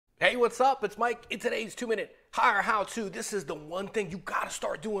Hey, what's up? It's Mike. In today's 2-minute hire how-to, this is the one thing you got to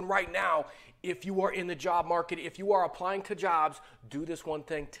start doing right now if you are in the job market. If you are applying to jobs, do this one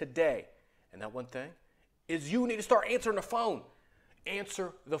thing today. And that one thing is you need to start answering the phone.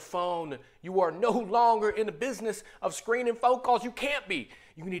 Answer the phone. You are no longer in the business of screening phone calls. You can't be.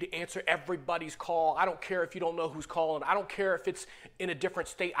 You need to answer everybody's call. I don't care if you don't know who's calling. I don't care if it's in a different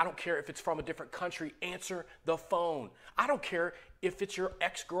state. I don't care if it's from a different country. Answer the phone. I don't care if it's your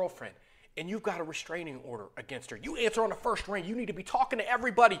ex-girlfriend and you've got a restraining order against her. You answer on the first ring. You need to be talking to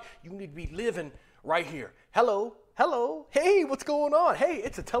everybody. You need to be living right here. Hello. Hello. Hey, what's going on? Hey,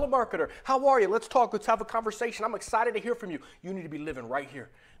 it's a telemarketer. How are you? Let's talk. Let's have a conversation. I'm excited to hear from you. You need to be living right here.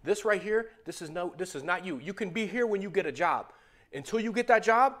 This right here, this is not you. You can be here when you get a job. Until you get that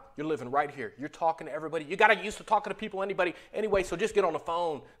job, you're living right here. You're talking to everybody. You got to get used to talking to people anyway, so just get on the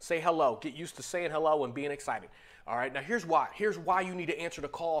phone, say hello. Get used to saying hello and being excited. All right, now here's why. Here's why you need to answer the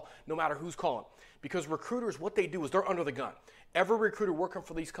call no matter who's calling. Because recruiters, what they do is they're under the gun. Every recruiter working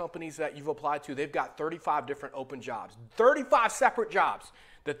for these companies that you've applied to, they've got 35 different open jobs, 35 separate jobs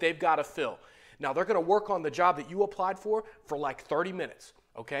that they've got to fill. Now, they're going to work on the job that you applied for like 30 minutes.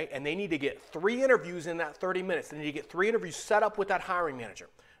 Okay, and they need to get 3 interviews in that 30 minutes. They need to get 3 interviews set up with that hiring manager.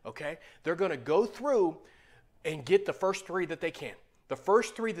 Okay, they're going to go through and get the first 3 that they can. The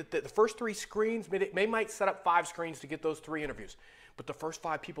first 3 screens, they might set up 5 screens to get those 3 interviews. But the first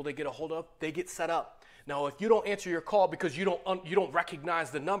 5 people they get a hold of, they get set up. Now, if you don't answer your call because you don't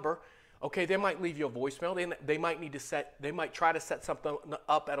recognize the number, okay, they might leave you a voicemail. They might try to set something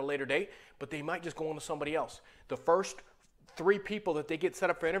up at a later date, but they might just go on to somebody else. The first 3 people that they get set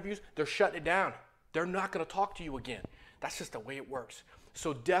up for interviews, they're shutting it down. They're not going to talk to you again. That's just the way it works.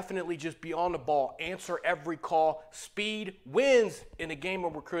 So definitely just be on the ball. Answer every call. Speed wins in the game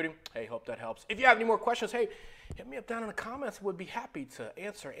of recruiting. Hey, hope that helps. If you have any more questions, hey, hit me up down in the comments. Would be happy to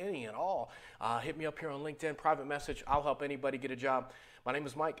answer any and all. Hit me up here on LinkedIn, private message. I'll help anybody get a job. My name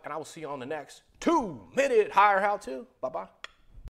is Mike, and I will see you on the next 2-minute hire how-to. Bye-bye.